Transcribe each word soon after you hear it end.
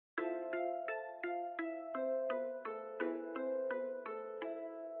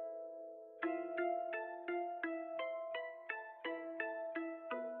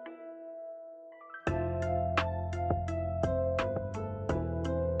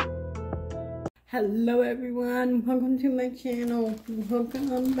Hello everyone, welcome to my channel.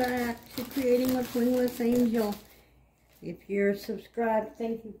 Welcome back to Creating a Wingless Angel. If you're subscribed,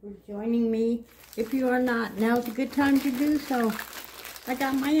 thank you for joining me. If you are not, now's a good time to do so. I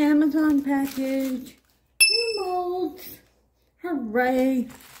got my Amazon package. New molds. Hooray.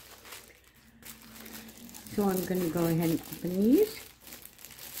 So I'm going to go ahead and open these.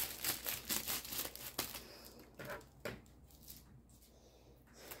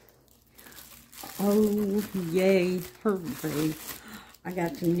 Oh, yay, hooray. I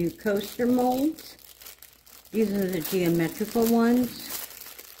got some new coaster molds. These are the geometrical ones.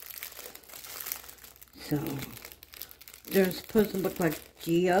 So, they're supposed to look like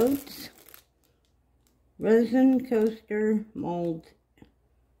geodes. Resin, coaster, mold,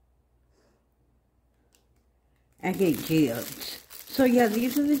 agate geodes. So yeah,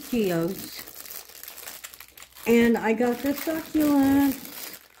 these are the geodes. And I got the succulent.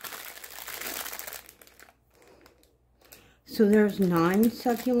 So there's 9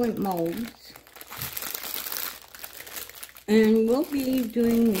 succulent molds. And we'll be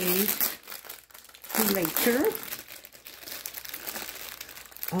doing these later.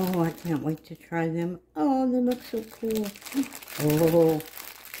 Oh, I can't wait to try them. Oh, they look so cool. Oh,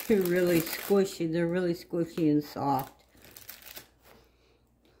 they're really squishy. They're really squishy and soft.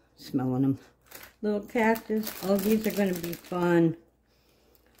 Smelling them. Little cactus. Oh, these are going to be fun.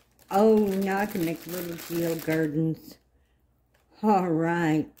 Oh, now I can make little geo gardens. All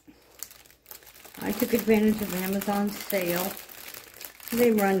right. I took advantage of Amazon's sale. They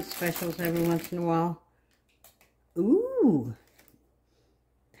run specials every once in a while. Ooh,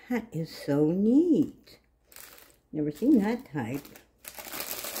 that is so neat. Never seen that type.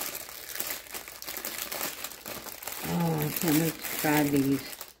 Oh, I can't wait to try these.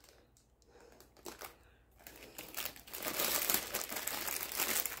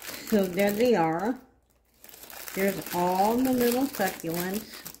 So there they are. There's all the little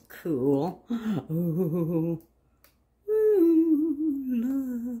succulents. Cool. Ooh,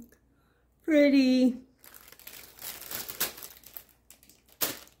 look. Pretty.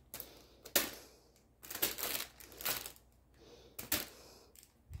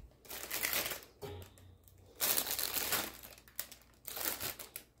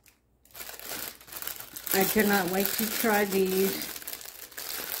 I cannot wait to try these.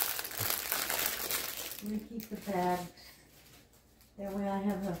 Let me keep the bags. That way I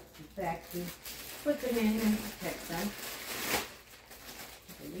have a bag to put them in and protect them.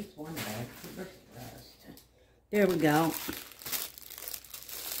 At least one bag. Where's the rest? There we go.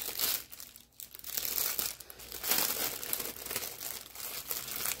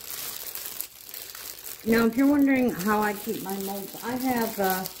 Now, if you're wondering how I keep my molds, I have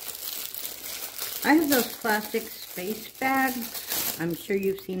those plastic space bags. I'm sure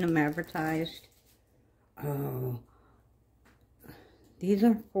you've seen them advertised. Oh, these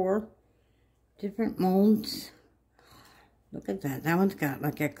are 4 different molds. Look at that. That one's got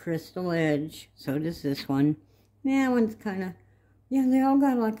like a crystal edge. So does this one. That one's kind of, yeah, they all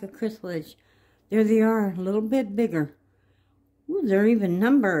got like a crystal edge. There they are, a little bit bigger. Ooh, they're even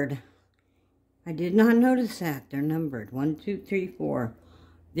numbered. I did not notice that. They're numbered. 1, 2, 3, 4.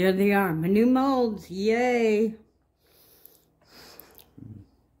 There they are. My new molds. Yay.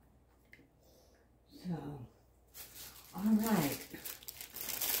 So, all right.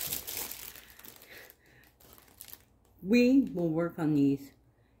 We will work on these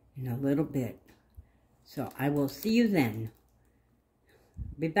in a little bit. So I will see you then.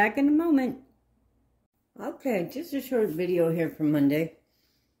 Be back in a moment. Okay, just a short video here for Monday.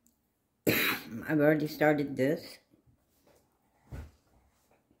 I've already started this.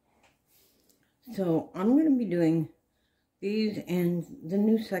 So I'm going to be doing these and the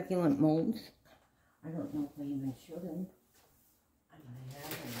new succulent molds. I don't know if I even showed them. I might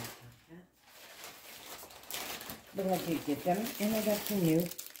have them like that. But I did get them, and I got some new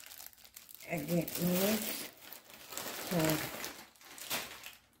agate molds. So,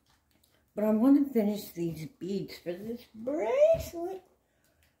 but I want to finish these beads for this bracelet.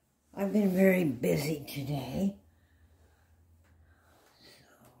 I've been very busy today.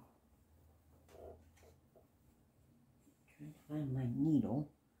 So, trying to find my needle.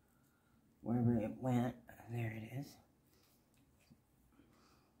 Wherever it went, there it is.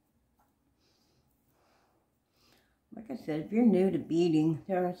 Like I said, if you're new to beading,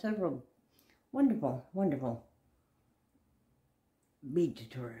 there are several wonderful, wonderful bead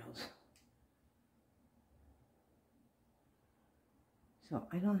tutorials. So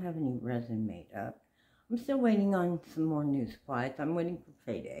I don't have any resin made up. I'm still waiting on some more new supplies. I'm waiting for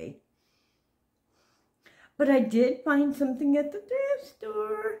payday. But I did find something at the thrift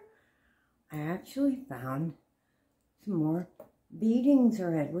store. I actually found some more beading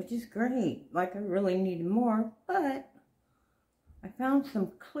thread, which is great. Like, I really needed more, but I found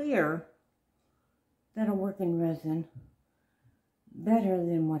some clear that'll work in resin better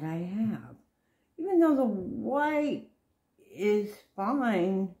than what I have. Even though the white is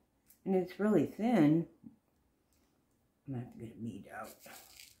fine and it's really thin, I'm gonna have to get a bead out.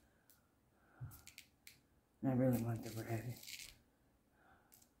 And I really want the red.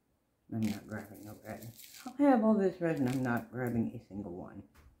 I'm not grabbing no red. I have all this red and I'm not grabbing a single one.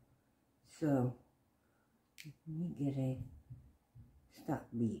 So, let me get a stop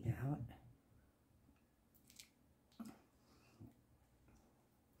bead out.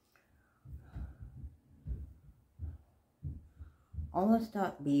 All a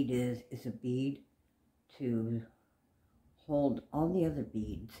stop bead is a bead to hold all the other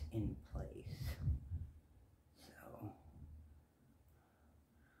beads in place. So,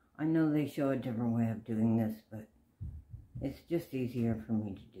 I know they show a different way of doing this, but it's just easier for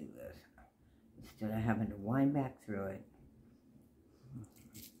me to do this instead of having to wind back through it.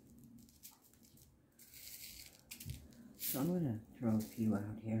 So I'm going to throw a few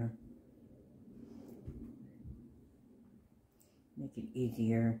out here. Make it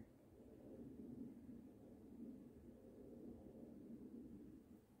easier.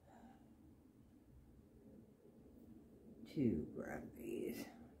 To grab these.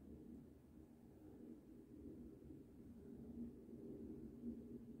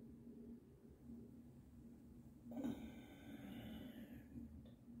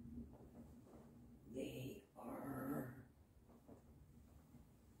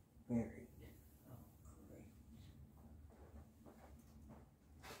 They are buried. Oh, great.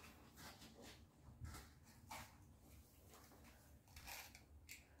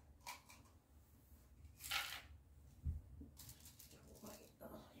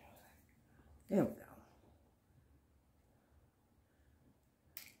 There we go.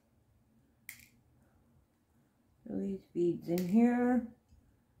 Throw these beads in here.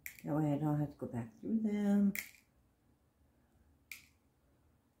 That way I don't have to go back through them.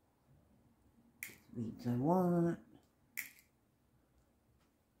 Beads I want.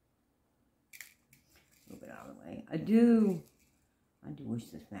 Move it out of the way. I do wish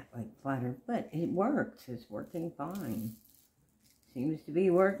this mat like flatter, but it works. It's working fine. Seems to be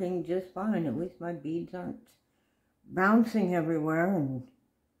working just fine. At least my beads aren't bouncing everywhere and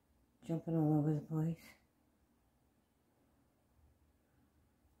jumping all over the place.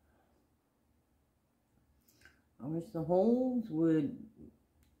 I wish the holes would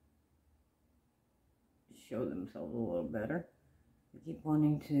show themselves a little better. I keep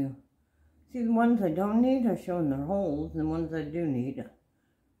wanting to see the ones I don't need are showing their holes, and the ones I do need are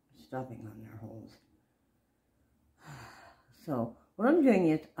stopping on their holes. So what I'm doing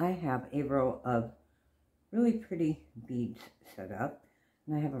is I have a row of really pretty beads set up,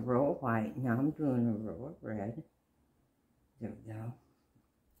 and I have a row of white. Now I'm doing a row of red. There we go.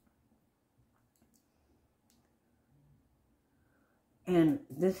 And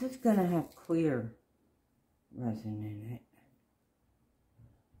this is going to have clear resin in it.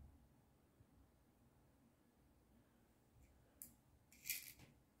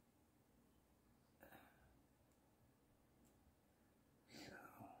 So,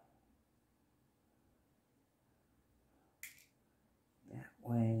 that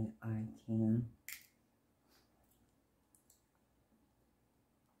way I can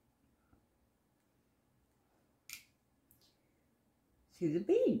see the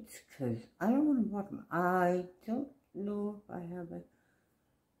beads, because I don't want to block them. I don't know if I have a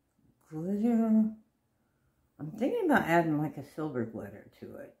glitter. I'm thinking about adding like a silver glitter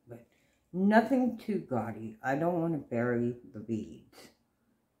to it, but nothing too gaudy. I don't want to bury the beads.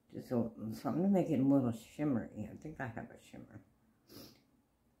 Just something to make it a little shimmery. I think I have a shimmer.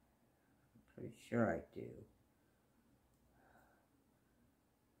 I'm pretty sure I do.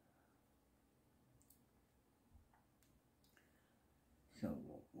 So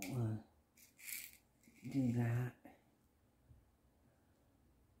we'll do that.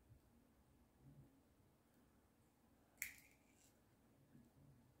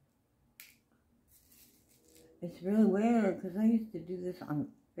 It's really weird because I used to do this on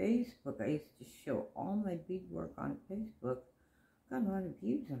Facebook. I used to show all my beadwork on Facebook. Got a lot of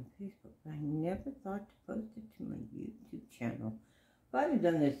views on Facebook, but I never thought to post it to my YouTube channel. If I'd have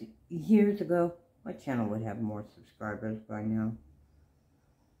done this years ago, my channel would have more subscribers by now.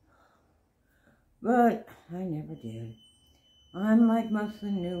 But I never did. I'm like most of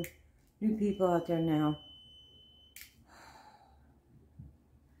the new people out there now.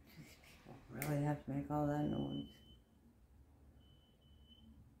 These people really have to make all that noise.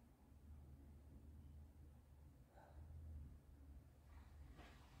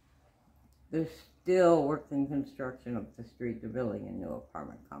 They're still working construction up the street. They're building a new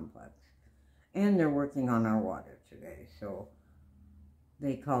apartment complex. And they're working on our water today. So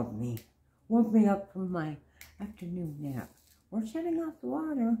they called me, woke me up from my afternoon nap. We're shutting off the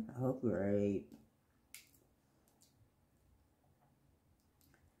water. Oh, great.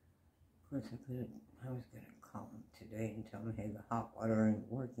 Of course, I was going to call them today and tell them, hey, the hot water ain't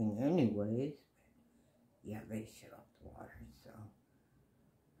working anyways. Yeah, they shut off the water, so.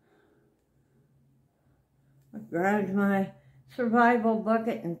 I grabbed my survival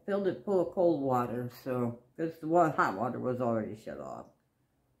bucket and filled it full of cold water, so, because the hot water was already shut off.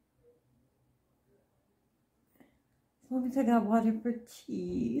 As long as I got water for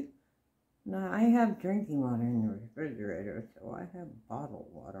tea. Now, I have drinking water in the refrigerator, so I have bottled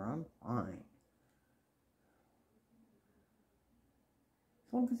water. I'm fine.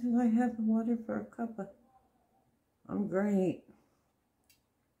 As long as I have the water for a cuppa, I'm great.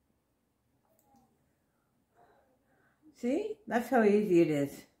 See? That's how easy it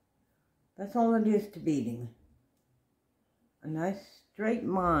is. That's all it is to beading. A nice straight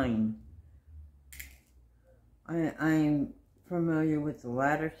line. I'm familiar with the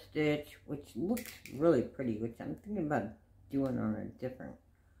ladder stitch, which looks really pretty, which I'm thinking about doing on a different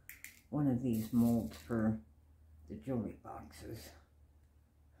one of these molds for the jewelry boxes.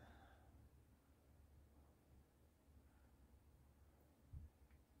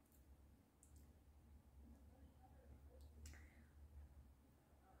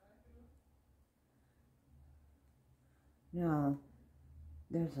 Now,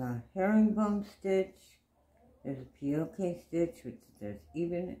 there's a herringbone stitch, there's a POK stitch, which there's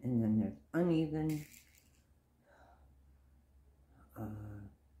even, and then there's uneven.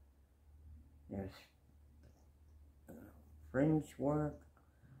 There's fringe work.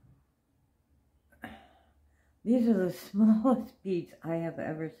 These are the smallest beads I have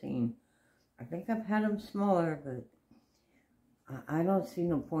ever seen. I think I've had them smaller, but I don't see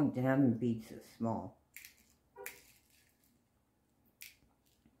no point to having beads this small.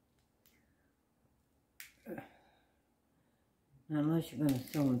 Unless you're going to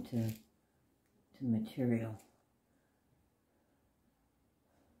sew them to material.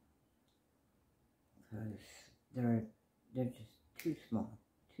 Because they're just too small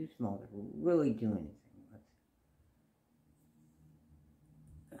to really do anything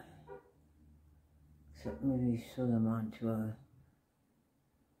with. Except maybe sew them onto a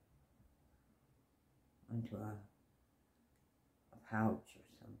pouch or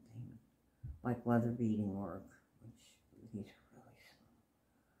something, like leather beading work, which these are really small.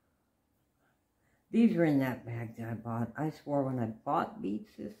 These were in that bag that I bought. I swore when I bought beads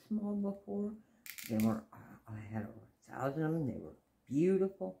this small before, they were, I had over 1,000 of them. They were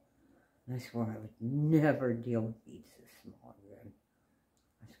beautiful. And I swore I would never deal with beads this small again.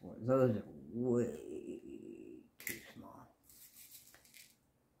 I swore those are way too small.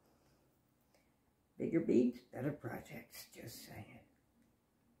 Bigger beads, better projects, just saying.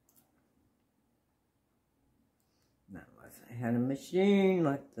 Not unless I had a machine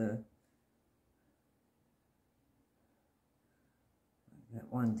like that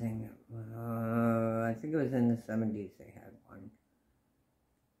one thing, I think it was in the 70s they had one.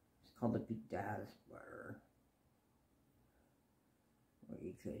 It's called a bedazzler, where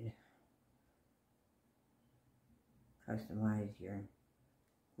you could customize your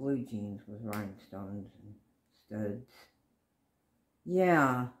blue jeans with rhinestones and studs.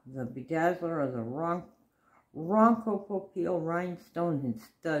 Yeah, the bedazzler or the Roncopopil rhinestone and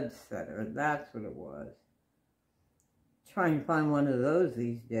stud setter. That's what it was. Try and find one of those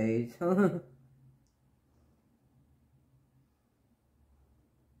these days. And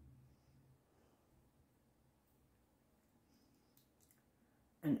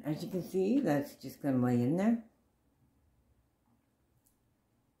as you can see, that's just going to lay in there.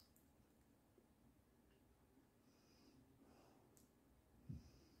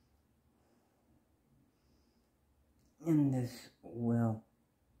 And this will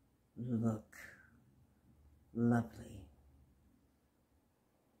look lovely.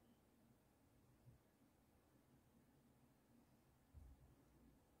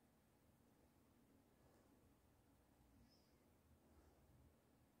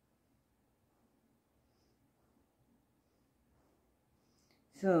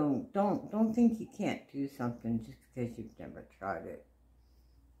 So don't think you can't do something just because you've never tried it.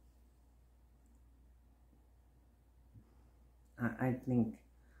 I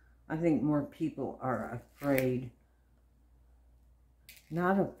think more people are afraid,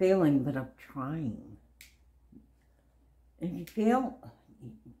 not of failing, but of trying. If you fail,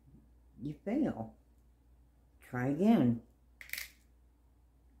 you fail. Try again.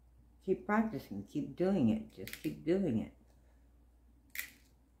 keep practicing, keep doing it, just keep doing it.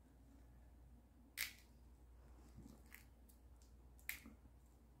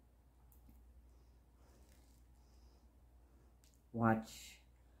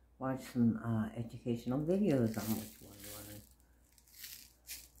 Watch some educational videos on which one you want to.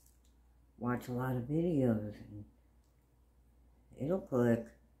 Watch a lot of videos and it'll click.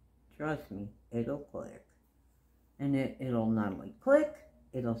 Trust me, it'll click. And it'll not only click,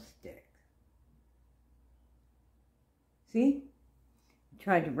 it'll stick. See? I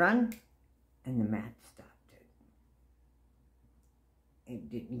tried to run and the mat stopped it.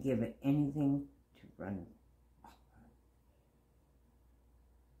 It didn't give it anything to run.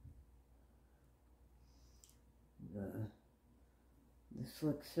 The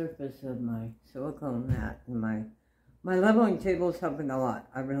slick surface of my silicone mat and my leveling table is helping a lot.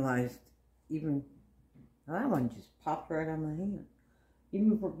 I realized even that one just popped right on my hand.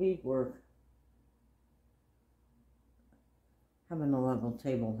 Even for beadwork, having a level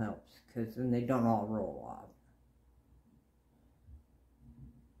table helps because then they don't all roll off.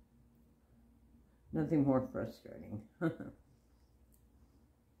 Nothing more frustrating.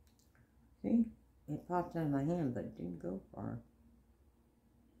 See? It popped on my hand, but it didn't go far.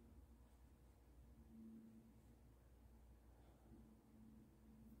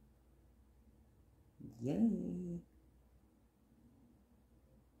 Yay!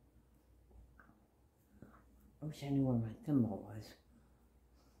 I wish I knew where my thimble was.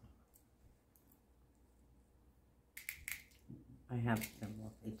 I have a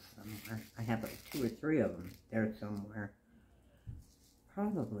thimble. It's somewhere. I have like 2 or 3 of them. They're somewhere.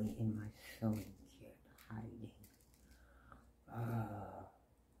 Probably in my sewing kit, hiding.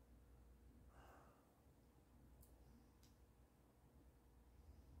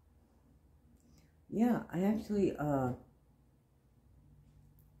 Yeah, I actually, at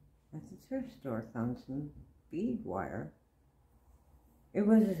the thrift store found some bead wire.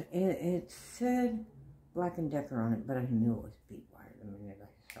 It said Black & Decker on it, but I knew it was bead wire the minute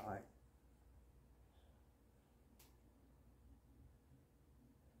I saw it.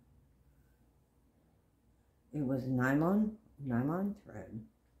 It was nylon thread.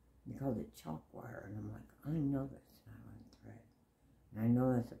 They called it chalk wire, and I'm like, I know that's nylon thread. And I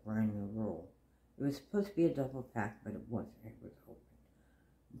know that's a brand new roll. It was supposed to be a double pack, but it wasn't. It was open.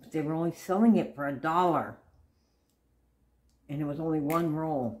 But they were only selling it for $1. And it was only 1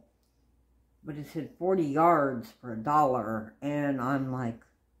 roll. But it said 40 yards for $1. And I'm like,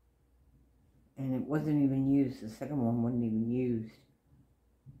 and it wasn't even used. The second one wasn't even used.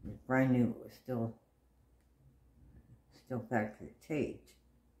 It was brand new. It was still factory taped.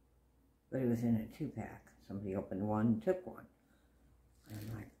 But it was in a 2-pack. Somebody opened one and took one. And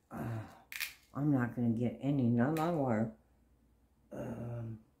I'm like, I'm not going to get any nylon wire. Yeah,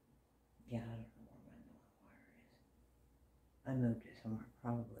 I don't know where my nylon wire is. I moved it somewhere,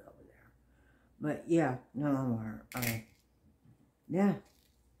 probably over there. But yeah, nylon wire. Yeah,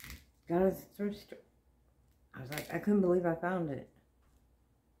 got it at the thrift store. I was like, I couldn't believe I found it.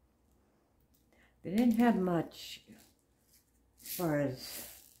 They didn't have much as far as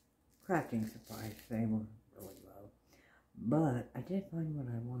crafting supplies. They were really low. But I did find what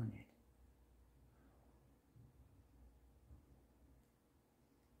I wanted.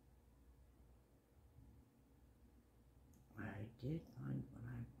 I did find what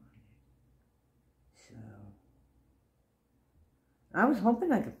I wanted. So, I was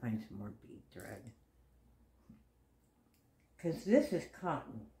hoping I could find some more bead thread. Because this is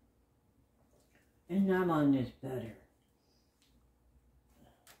cotton. And nylon is better. So,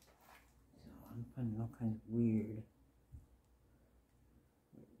 I'm finding all kinds of weird beads.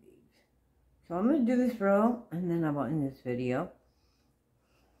 So, I'm going to do this row, and then I will end this video.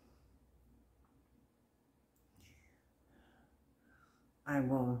 I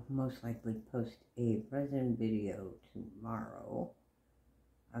will most likely post a resin video tomorrow.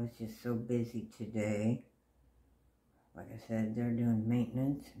 I was just so busy today. Like I said, they're doing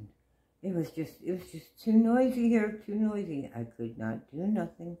maintenance, and it was just too noisy here, too noisy. I could not do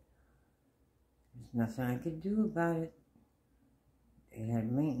nothing. There's nothing I could do about it. They had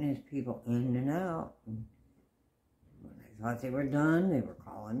maintenance people in and out. And when I thought they were done, they were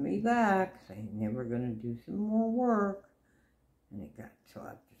calling me back, saying they were going to do some more work. And it got till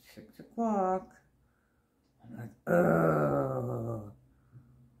after 6 o'clock. I'm like, oh.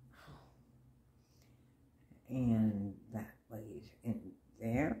 And that lays in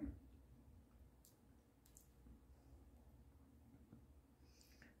there.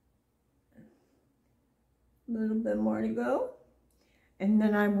 A little bit more to go. And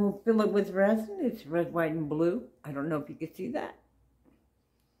then I will fill it with resin. It's red, white, and blue. I don't know if you can see that.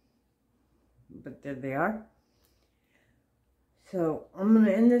 but there they are. So I'm going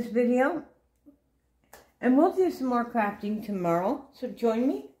to end this video. And we'll do some more crafting tomorrow. So join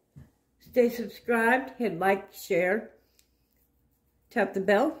me. Stay subscribed. Hit like, share. Tap the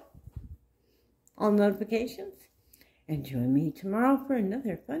bell. All notifications. And join me tomorrow for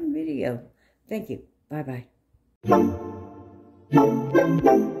another fun video. Thank you. Bye-bye.